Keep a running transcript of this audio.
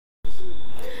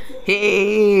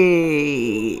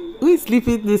Hey, who is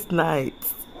sleeping this night?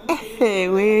 Hey,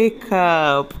 wake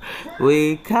up,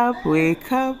 wake up,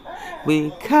 wake up,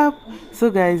 wake up.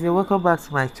 So, guys, welcome back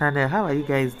to my channel. How are you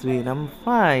guys doing? I'm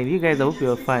fine. You guys, I hope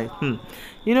you're fine.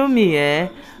 You know me,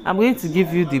 I'm going to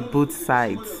give you the both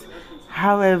sides,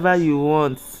 however you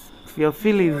want. If your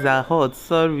feelings are hot,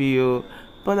 sorry,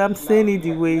 but I'm saying it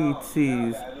the way it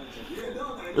is.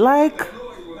 Like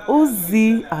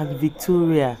Ozee and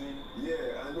Victoria.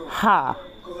 Ha!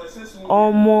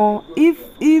 Omo,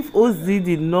 if Ozee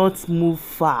did not move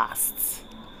fast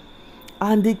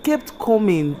and they kept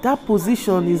coming, that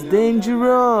position is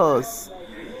dangerous.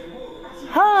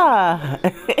 Ha!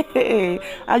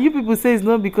 And you people say it's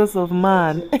not because of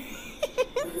man.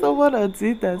 Someone on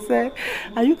Twitter said,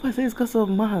 and you people say it's because of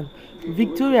man.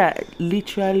 Victoria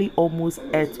literally almost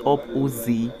ate up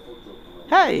Ozee.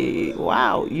 Hey,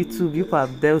 wow, YouTube, you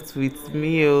have dealt with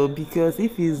me, because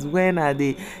if it's when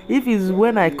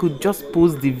I could just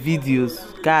post the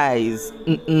videos, guys,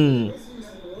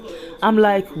 I'm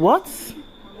like, what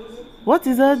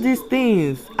is all these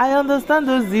things? I understand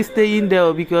those staying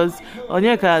there because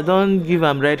Onyeka don't give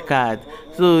him red card,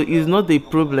 so it's not a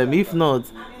problem. If not,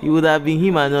 it would have been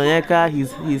him and Onyeka,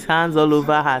 his hands all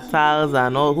over her towels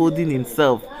and all holding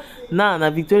himself. Now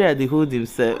Victoria they hold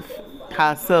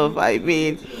herself, I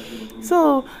mean.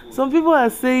 So some people are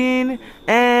saying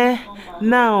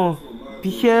now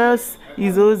because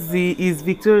is Ozee is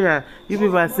Victoria, you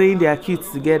people are saying they are cute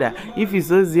together. If it's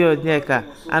Ozee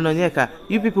Onyeka,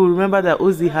 you people remember that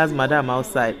Ozee has madam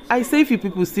outside. I say if you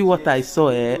people see what I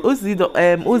saw,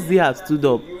 Ozee has stood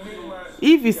up.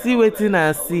 If you see waiting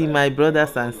and see, my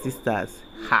brothers and sisters,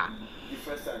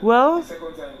 well,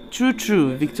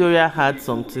 true, Victoria had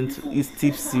something is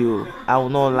tipsy, I will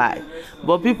not lie.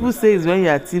 But people say it's when you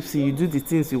are tipsy, you do the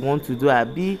things you want to do,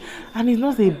 Abi, and it's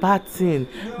not a bad thing.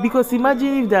 Because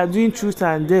imagine if they are doing truth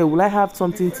and dare, will I have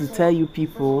something to tell you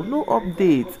people? No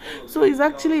updates. So it's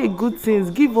actually a good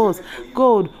thing. Give us,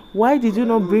 God, why did you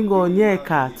not bring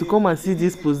Onyeka to come and see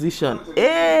this position?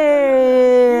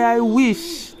 Hey, I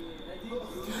wish.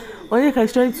 Onyeka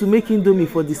is trying to make Indomie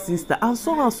for the sister, and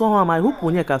somehow I hope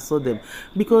Onyeka saw them,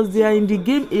 because they are in the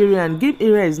game area, and game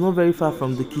area is not very far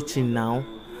from the kitchen now.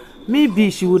 Maybe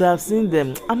she would have seen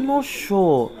them, I'm not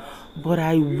sure, but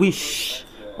I wish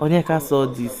Onyeka saw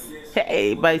this.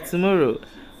 Hey, by tomorrow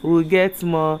we'll get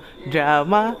more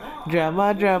drama.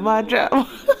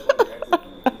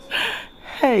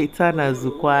 Hey, Tana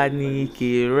Zukwani,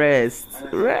 rest.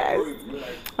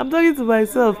 I'm talking to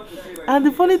myself. And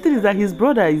the funny thing is that his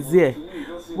brother is there.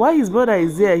 Why his brother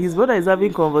is there? His brother is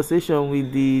having conversation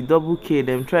with the double K,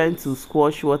 them trying to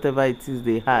squash whatever it is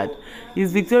they had.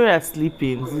 Is Victoria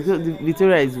sleeping?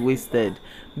 Victoria is wasted.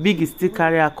 Big is still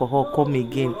carry alcohol, come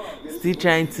again. Still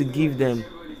trying to give them.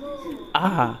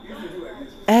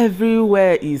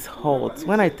 Everywhere is hot.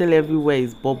 When I tell everywhere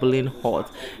is bubbling hot,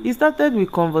 it started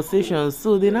with conversations,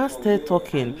 so they now started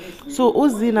talking. So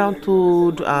Ozee now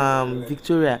told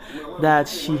Victoria that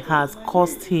she has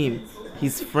cost him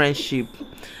his friendship,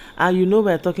 and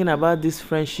we're talking about this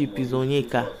friendship is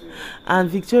Onyeka, and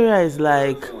Victoria is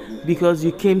like, because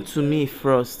you came to me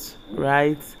first,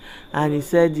 right? And he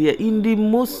said, yeah, in the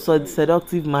most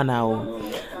seductive manner,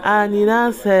 and he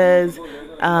now says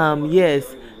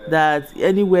yes, that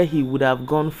anywhere he would have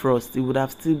gone first, it would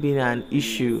have still been an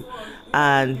issue.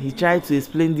 And he tried to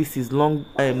explain this is long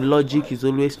logic he's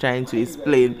always trying to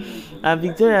explain. And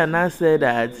Victoria now said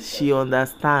that she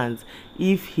understands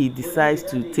if he decides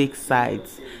to take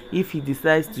sides, if he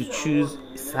decides to choose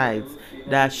sides,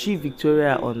 that she,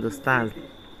 Victoria, understands.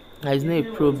 There is no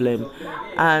problem.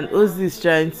 And Ozee is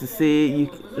trying to say,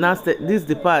 this is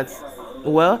the part,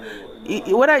 well,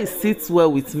 whether it sits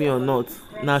well with me or not,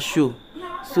 now show.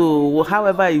 So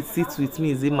however it sits with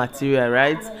me is immaterial,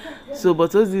 right? So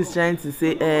but Ozee is trying to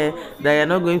say that you're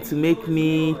not going to make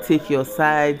me take your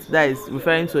side, that is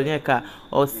referring to Onyeka,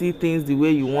 or see things the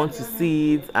way you want to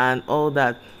see it and all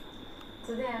that.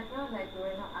 Today I felt like we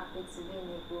were not happy to be in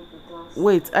a group with us.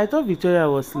 Wait, I thought Victoria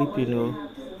was sleeping.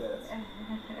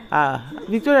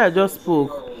 Victoria just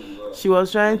spoke. She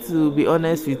was trying to be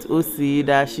honest with Ozee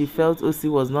that she felt Ozee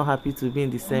was not happy to be in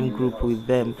the same group with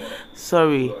them.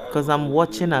 Sorry, because I'm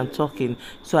watching and talking.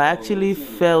 So I actually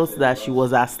felt that she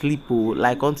was asleep,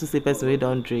 like onto say person we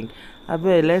don't drink.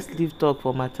 Abel, let's leave talk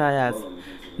for Matthias.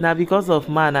 Now because of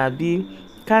man, Abi,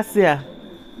 Cassia,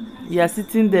 you are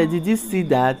sitting there. Did you see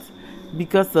that?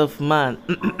 Because of man.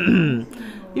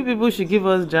 You people should give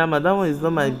us drama. That one is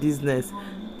not my business.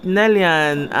 Nelly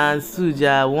and Suj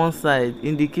are one side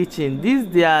in the kitchen. This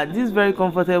very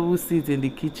comfortable seat in the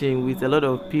kitchen with a lot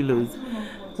of pillows.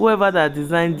 whoever that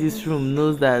designed this room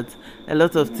knows that a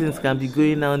lot of things can be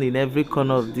going on in every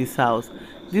corner of this house.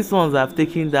 These ones have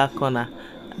taken that corner.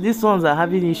 These ones are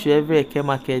having issue every Eke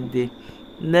market day.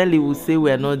 Nelly will say we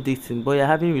are not dating, but you're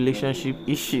having relationship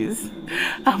issues.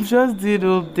 I'm just doing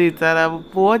update and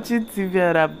I'm watching TV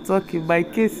and I'm talking. My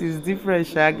case is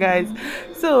different, guys.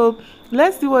 So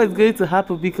let's see what is going to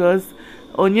happen, because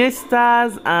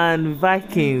Onyeka and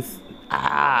Vikings,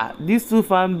 these two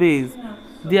fan base,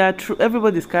 they are true.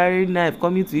 Everybody's carrying knife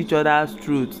coming to each other's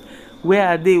throats. Where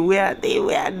are they? Where are they?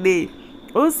 Where are they?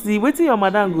 Ozee, wetin your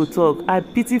madam go talk? I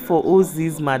pity for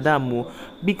Ozee's madam,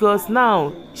 because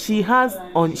now she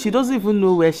doesn't even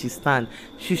know where she stand.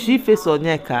 Should she face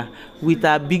Onyeka with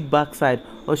her big backside,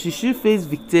 or should she face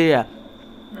Victoria?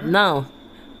 Now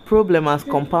problem has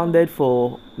compounded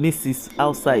for Mrs.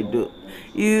 outside though.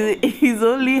 It's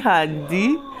only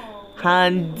Handy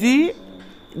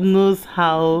knows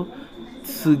how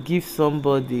to give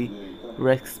somebody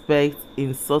respect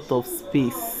in sort of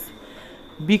space,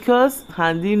 because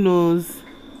Handy knows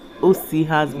Ozee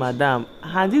has madam.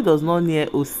 Handy does not near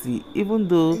Ozee, even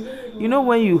though, you know,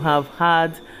 when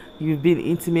you've been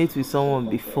intimate with someone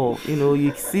before, you know,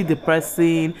 you see the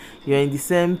person, you're in the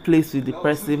same place with the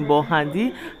person, but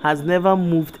Handy has never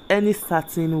moved any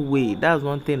certain way. That's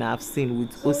one thing I've seen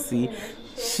with Ozee.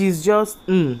 She's just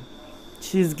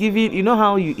she's giving, you know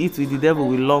how you eat with the devil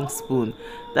with long spoon,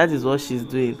 that is what she's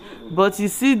doing. But you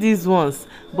see these ones,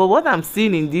 but what I'm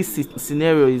seeing in this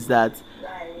scenario is that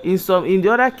in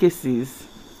the other cases,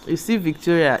 you see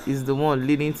Victoria is the one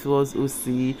leaning towards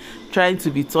Ozee, trying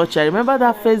to be touched. I remember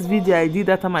that first video I did,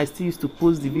 that time I still used to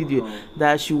post the video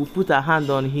that she would put her hand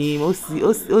on him.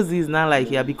 Ozee is now like,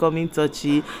 you're becoming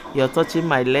touchy, you're touching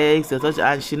my legs, you're touching,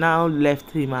 and she now left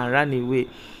him and ran away.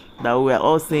 That we are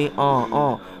all saying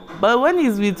but when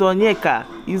he's with Onyeka,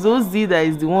 it's Ozee that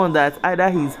is the one that either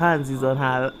his hands is on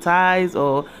her thighs,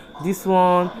 or this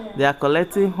one, they are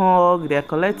collecting hug, they are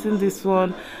collecting this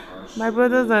one. My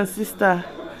brothers and sisters,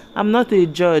 I'm not a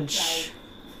judge,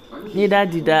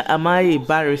 neither am I a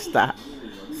barrister.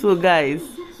 So guys,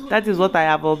 that is what I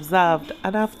have observed,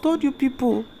 and I've told you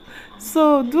people.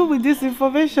 So do with this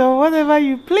information whatever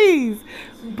you please,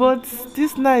 but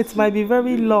this night might be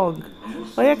very long.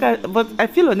 Onyeka, but I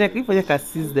feel Onyeka, if Onyeka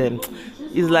sees them,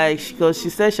 it's like, because she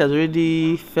said she has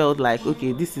already felt like,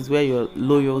 okay, this is where your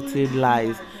loyalty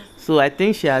lies. So I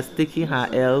think she has taken her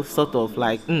L, sort of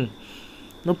like,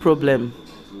 no problem,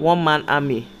 one man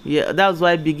army. Yeah, that's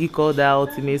why Biggie called her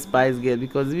ultimate spice girl,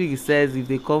 because Biggie says if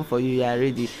they come for you, you are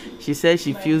ready. She says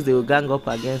she feels they will gang up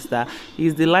against her.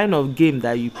 It's the line of game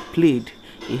that you played,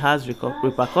 it has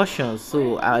repercussions.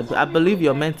 So I believe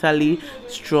you're mentally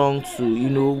strong to, you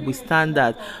know, withstand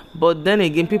that. But then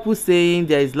again, people saying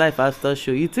there is life after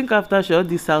show. You think after show all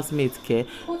these housemates care?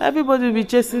 Everybody will be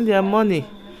chasing their money.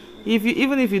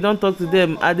 Even if you don't talk to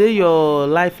them, are they your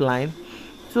lifeline?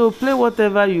 So play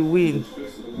whatever you win,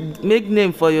 make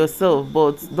name for yourself,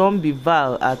 but don't be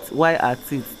vile at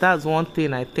it. That's one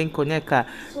thing I think Onyeka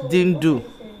didn't do.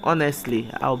 Honestly,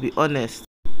 I'll be honest.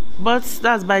 But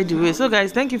that's by the way. So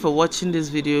guys, thank you for watching this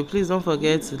video. Please don't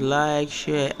forget to like,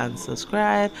 share and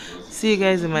subscribe. See you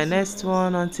guys in my next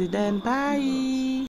one. Until then, bye.